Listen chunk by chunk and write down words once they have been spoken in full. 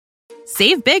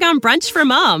Save big on brunch for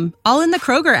mom, all in the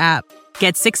Kroger app.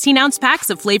 Get 16-ounce packs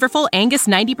of flavorful Angus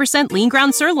 90% lean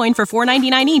ground sirloin for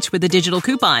 $4.99 each with a digital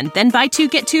coupon. Then buy 2,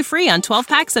 get 2 free on 12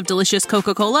 packs of delicious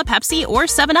Coca-Cola, Pepsi, or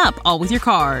 7-Up, all with your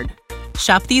card.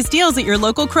 Shop these deals at your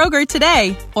local Kroger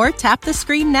today, or tap the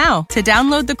screen now to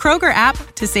download the Kroger app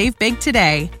to save big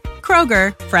today.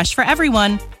 Kroger, fresh for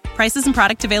everyone. Prices and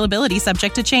product availability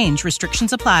subject to change.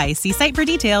 Restrictions apply. See site for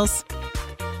details.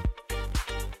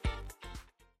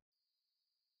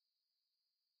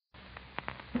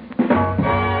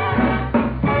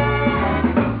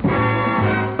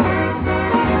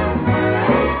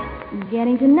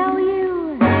 Getting to know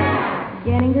you,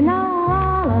 getting to know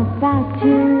all about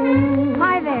you.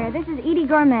 Hi there, this is Edie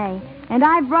Gourmet, and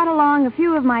I've brought along a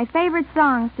few of my favorite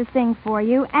songs to sing for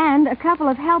you and a couple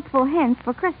of helpful hints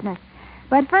for Christmas.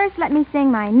 But first, let me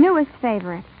sing my newest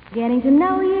favorite, Getting to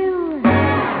Know You,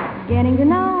 getting to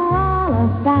know all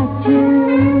about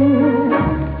you.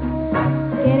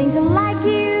 Getting to like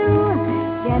you,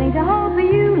 getting to hope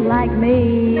you like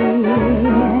me.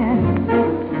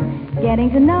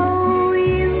 Getting to know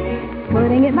you,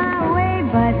 putting it my way,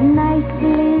 but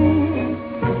nicely.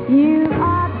 You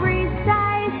are precisely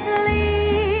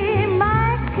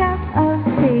my cup of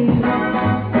tea.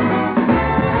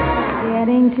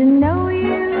 Getting to know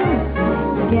you,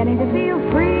 getting to feel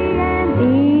free and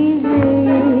easy.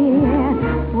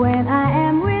 When I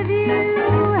am with you,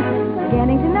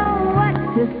 getting to know what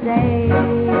to say.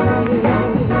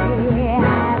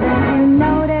 Haven't you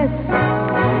noticed?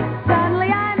 Suddenly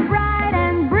I'm bright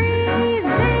and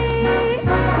breezy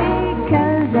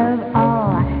because of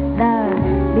all the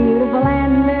beautiful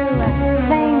and new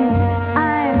things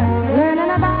I'm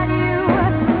learning about you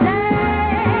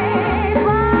day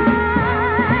by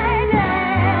day.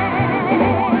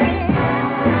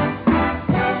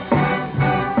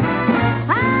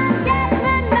 I'm getting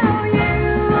to know you,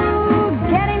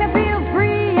 getting to feel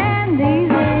free and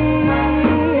easy.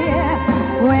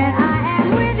 When I am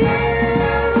with you,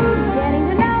 getting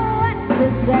to know what to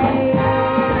say.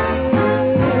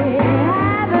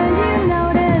 Haven't you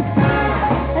noticed?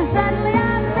 Suddenly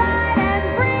I'm bright and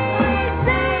breezy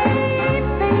because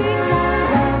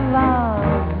of all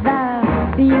the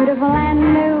beautiful and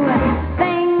new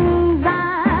things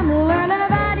I'm learning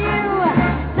about you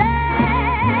day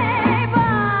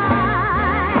by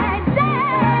day.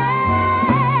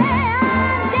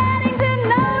 I'm getting to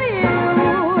know you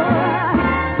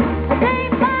day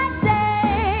by day,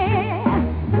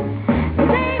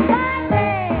 day by day,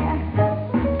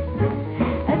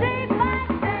 day by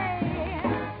day.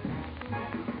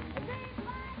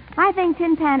 I think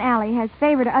Tin Pan Alley has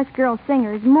favored us girl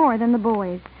singers more than the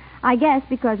boys. I guess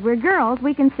because we're girls,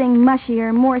 we can sing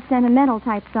mushier, more sentimental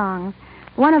type songs.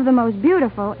 One of the most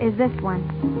beautiful is this one.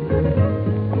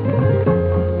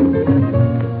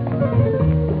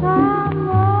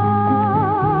 Amor,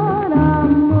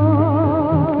 amor,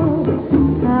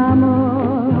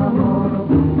 amor,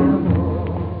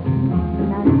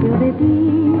 nació de ti,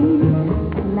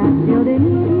 nació de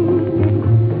mí,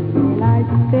 de la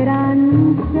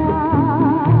esperanza.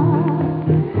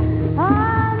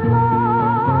 Amor,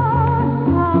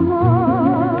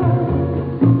 amor,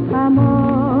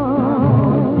 amor,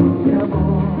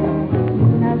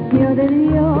 nació de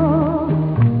Dios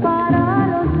para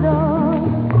los dos,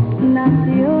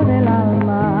 nació del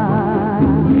alma.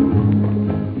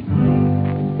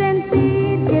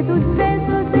 Sentí que tus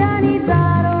besos se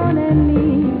anidaron en mí,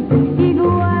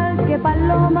 igual que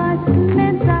palomas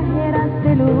mensajeras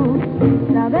de luz.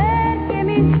 Saber que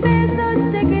mis besos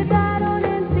se quedaron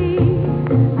en ti,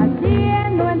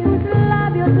 haciendo en tus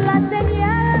labios la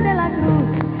señal de la cruz.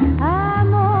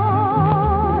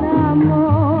 Amor,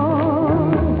 amor,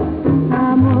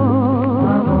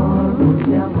 amor,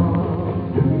 dulce amor,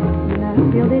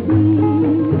 nació de ti,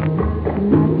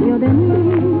 nació de mí,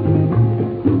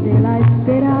 de la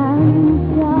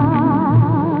esperanza.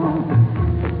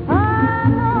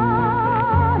 Amor,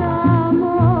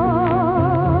 amor,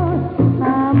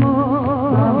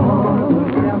 amor,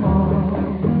 dulce amor,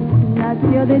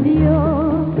 nació de Dios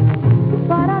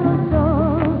para los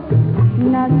dos,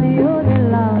 nació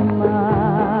del alma.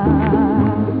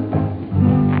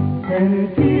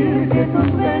 Sentir que tus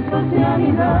besos se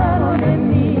anidaron en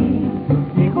mí,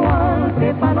 igual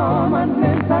que palomas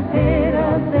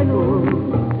mensajeras de luz.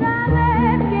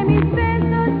 Saber que mis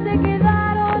besos se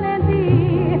quedaron en ti,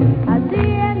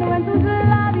 haciendo en tus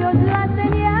labios la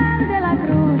señal de la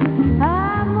cruz.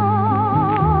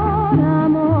 Amor,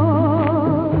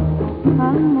 amor,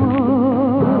 amor,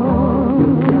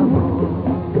 amor,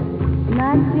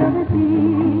 nació de ti,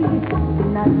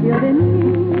 nació de mí,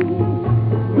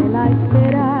 de la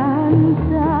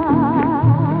esperanza.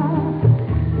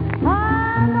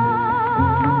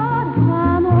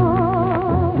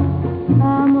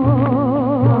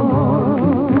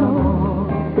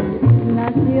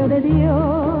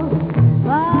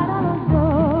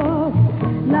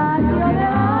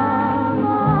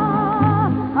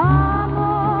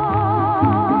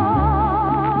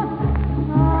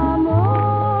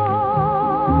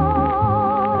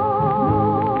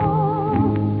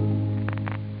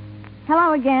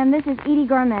 Edie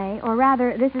Gourmet, or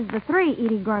rather, this is the 3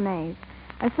 Edie Gourmets.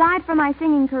 Aside from my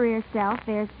singing career self,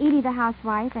 there's Edie the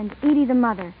housewife and Edie the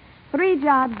mother. 3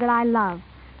 jobs that I love,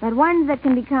 but ones that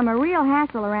can become a real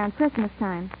hassle around Christmas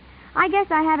time. I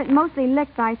guess I have it mostly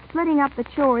licked by splitting up the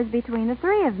chores between the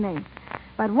 3 of me.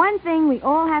 But one thing we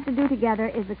all have to do together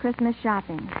is the Christmas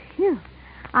shopping. Phew,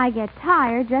 I get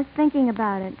tired just thinking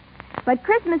about it. But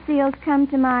Christmas seals come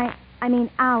to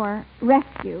our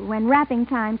rescue when wrapping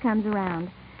time comes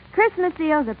around. Christmas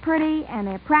seals are pretty and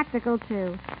they're practical,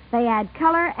 too. They add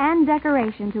color and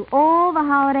decoration to all the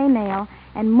holiday mail,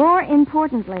 and more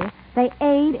importantly, they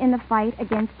aid in the fight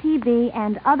against TB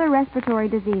and other respiratory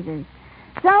diseases.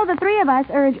 So the 3 of us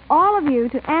urge all of you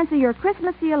to answer your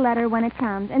Christmas seal letter when it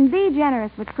comes, and be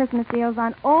generous with Christmas seals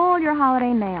on all your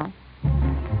holiday mail.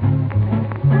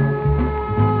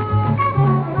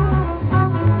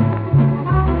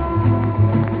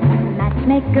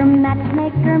 Matchmaker,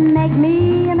 matchmaker, make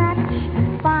me a match.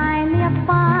 Find me a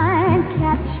fine,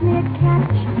 catch me a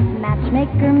catch.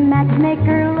 Matchmaker,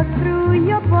 matchmaker, look through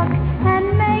your book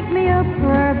and make me a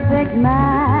perfect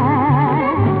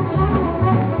match.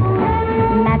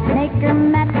 Matchmaker,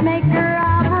 matchmaker,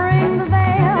 I'll bring the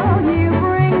veil. You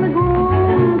bring the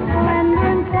groom, slender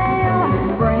and pale.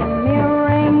 Bring me a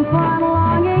ring, for I'm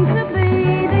longing to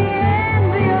be the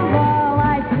envy of all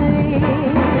I see.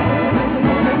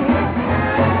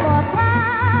 For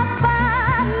Papa,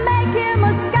 make him a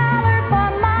scholar. For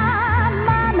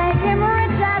Mama, make him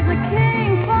rich as a king.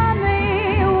 For me,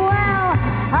 well,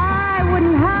 I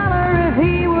wouldn't holler if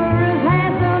he were as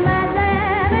handsome as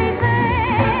anything.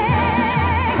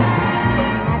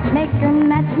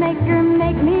 Matchmaker,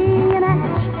 make me an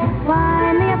match.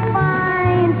 Find me a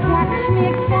fine, catch me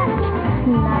a catch.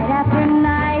 Night after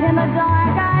night in the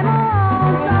dark I'm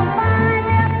alone, so find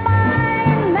me a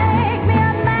fine, make me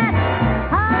a match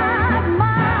of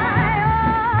my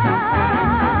own.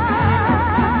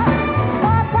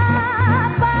 For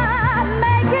Papa,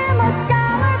 make him a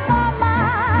scholar. For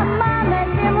Mama,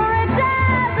 make him rich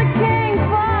as a king.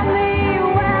 For me,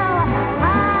 well,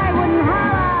 I wouldn't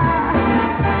holler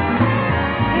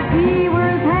if he were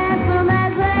as handsome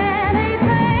as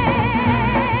anything.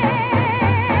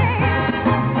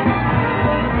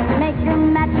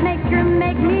 Matchmaker,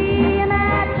 make me a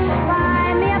match.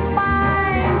 Find me a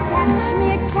fine, catch me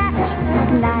a catch.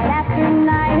 Night after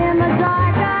night in the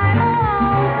dark I'm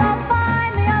alone, so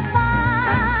find me a fine.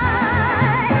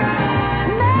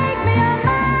 Make me a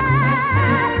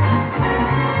match.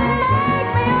 Make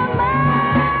me a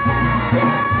match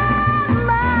of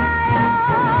my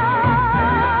own.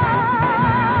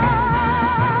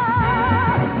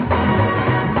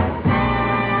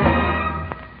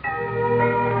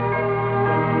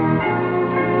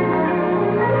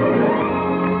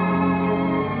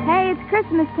 Hey, it's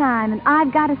Christmas time, and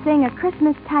I've got to sing a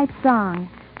Christmas-type song.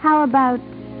 How about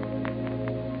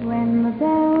when the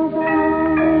bells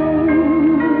all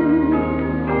ring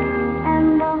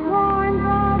and the horns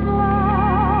all blow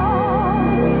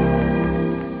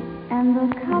and the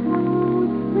couples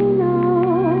we know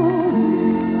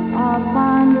are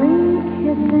fondly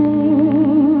kissing?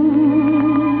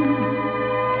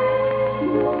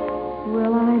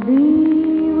 Will I be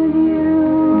with you,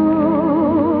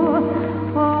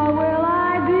 or will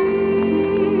I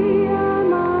be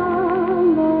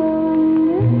among the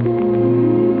missing?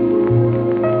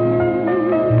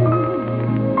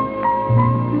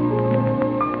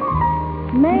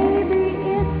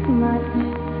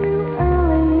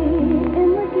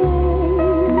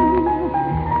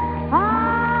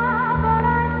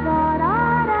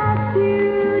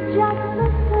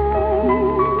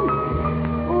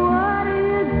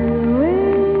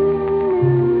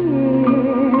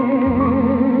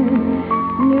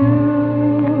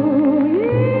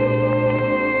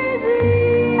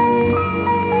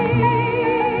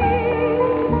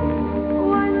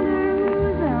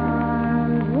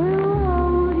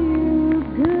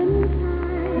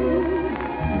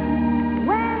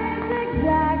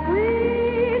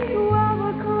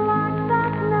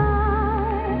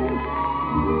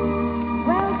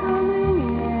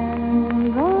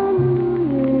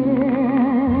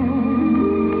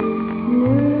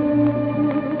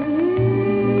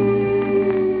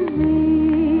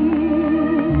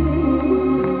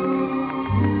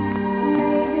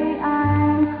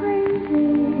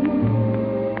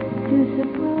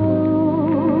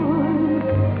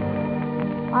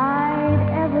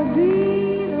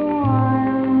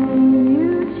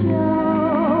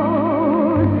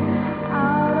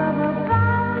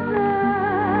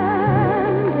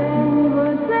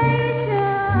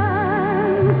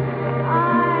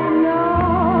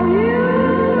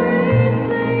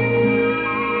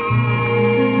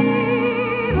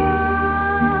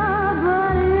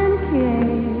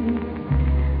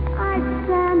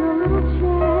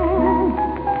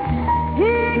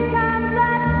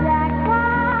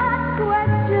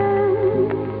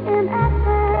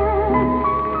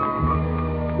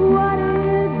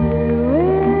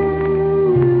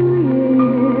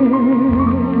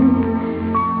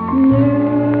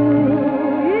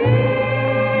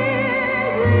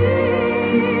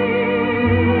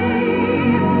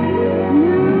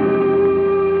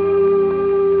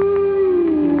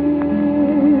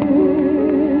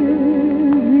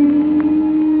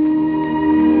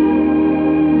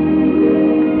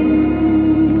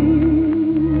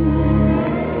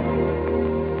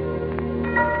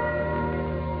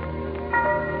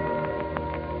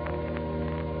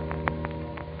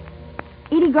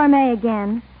 Edie Gourmet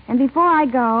again. And before I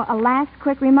go, a last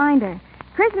quick reminder.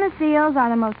 Christmas seals are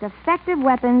the most effective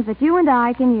weapons that you and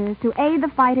I can use to aid the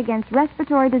fight against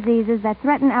respiratory diseases that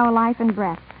threaten our life and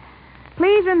breath.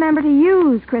 Please remember to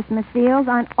use Christmas seals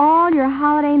on all your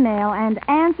holiday mail and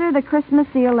answer the Christmas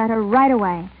seal letter right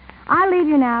away. I'll leave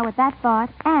you now with that thought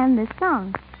and this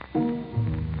song.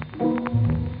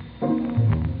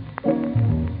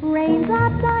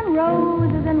 Raindrops on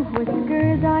roses and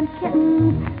whiskers on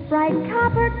kittens, bright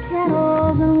copper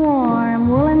kettles and warm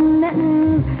woolen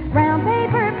mittens, brown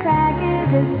paper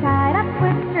packages tied up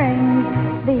with strings.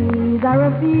 These are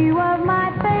a few of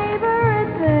my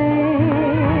favorite things.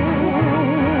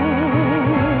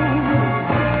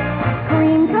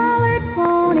 Cream-colored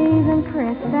ponies and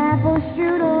crisp apple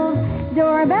strudels,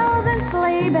 doorbells and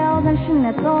sleigh bells and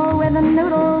schnitzel with the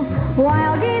noodles,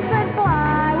 wild geese that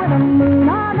fly with the moon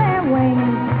on their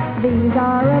wings. These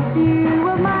are a few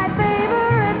of my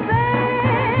favorite things.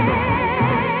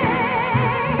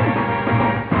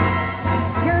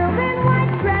 Girls in white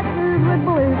dresses with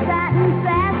blue satin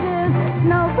sashes,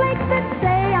 snowflakes that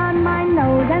stay on my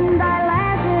nose and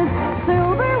eyelashes,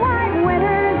 silver white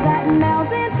winters that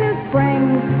melt into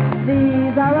spring.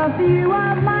 These are a few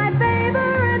of my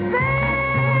favorite things.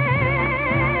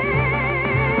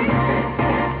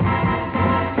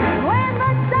 When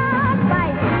the dog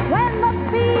bites, when the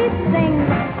bee stings,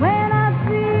 when I'm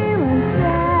feeling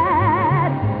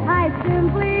sad, I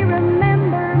simply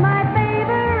remember my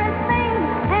favorite things,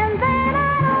 and then I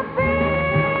don't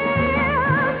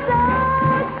feel so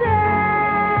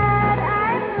sad.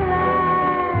 I'm glad.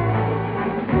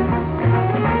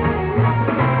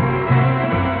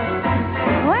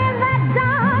 When that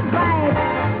dog bites,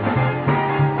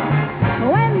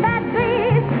 when that bee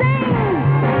stings,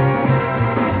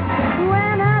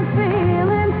 when I'm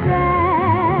feeling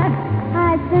sad,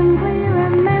 I simply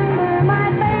remember my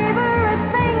favorite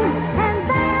things, and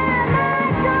then I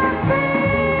don't feel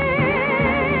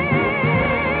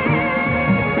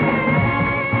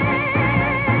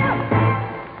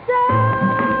so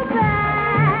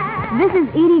bad. This is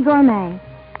Edie Gourmet.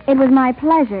 It was my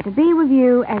pleasure to be with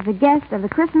you as the guest of the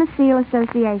Christmas Seal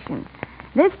Association.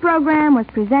 This program was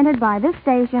presented by this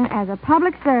station as a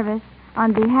public service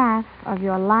on behalf of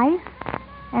your life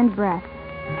and breath.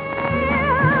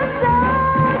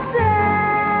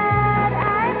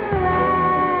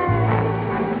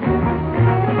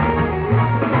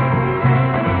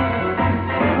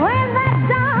 When that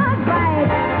dog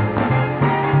bites,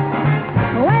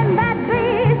 when that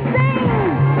bee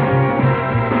stings,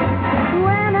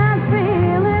 when I'm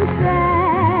feeling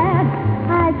sad,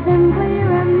 I simply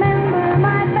remember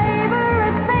my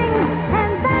favorite things,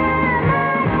 and then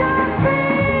I don't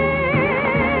feel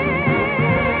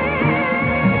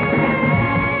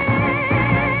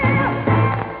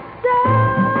so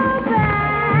bad.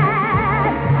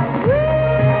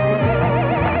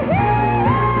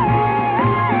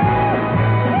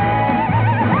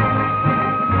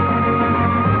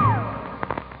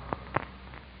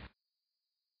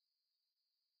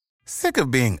 Sick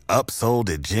of being upsold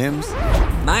at gyms?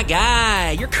 My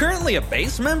guy, you're currently a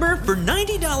base member? For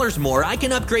 $90 more, I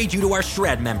can upgrade you to our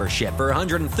Shred membership. For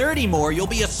 $130 more, you'll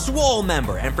be a Swole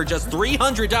member. And for just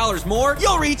 $300 more,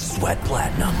 you'll reach Sweat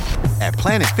Platinum. At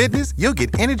Planet Fitness, you'll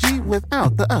get energy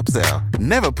without the upsell.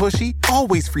 Never pushy,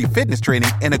 always free fitness training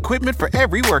and equipment for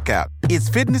every workout. It's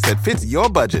fitness that fits your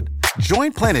budget.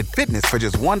 Join Planet Fitness for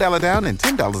just $1 down and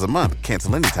 $10 a month.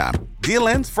 Cancel anytime. Deal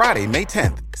ends Friday, May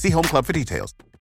 10th. See Home Club for details.